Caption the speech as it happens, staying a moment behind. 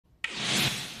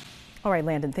All right,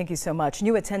 Landon, thank you so much.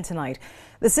 New at 10 tonight.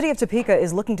 The city of Topeka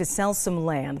is looking to sell some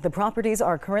land. The properties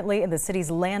are currently in the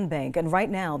city's land bank, and right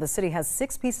now the city has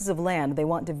 6 pieces of land they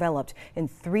want developed in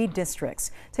 3 districts.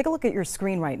 Take a look at your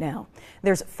screen right now.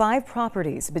 There's 5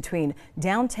 properties between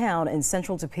downtown and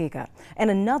central Topeka, and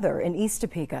another in East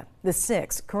Topeka. The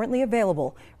 6 currently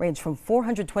available range from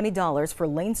 $420 for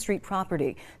Lane Street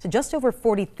property to just over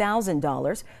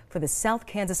 $40,000 for the South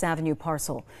Kansas Avenue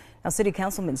parcel. Now, City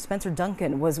Councilman Spencer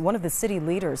Duncan was one of the city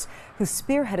leaders who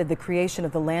spearheaded the creation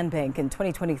of the land bank in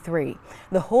 2023.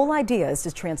 The whole idea is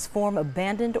to transform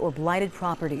abandoned or blighted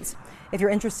properties. If you're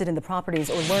interested in the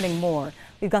properties or learning more,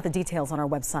 we've got the details on our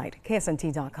website,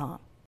 ksnt.com.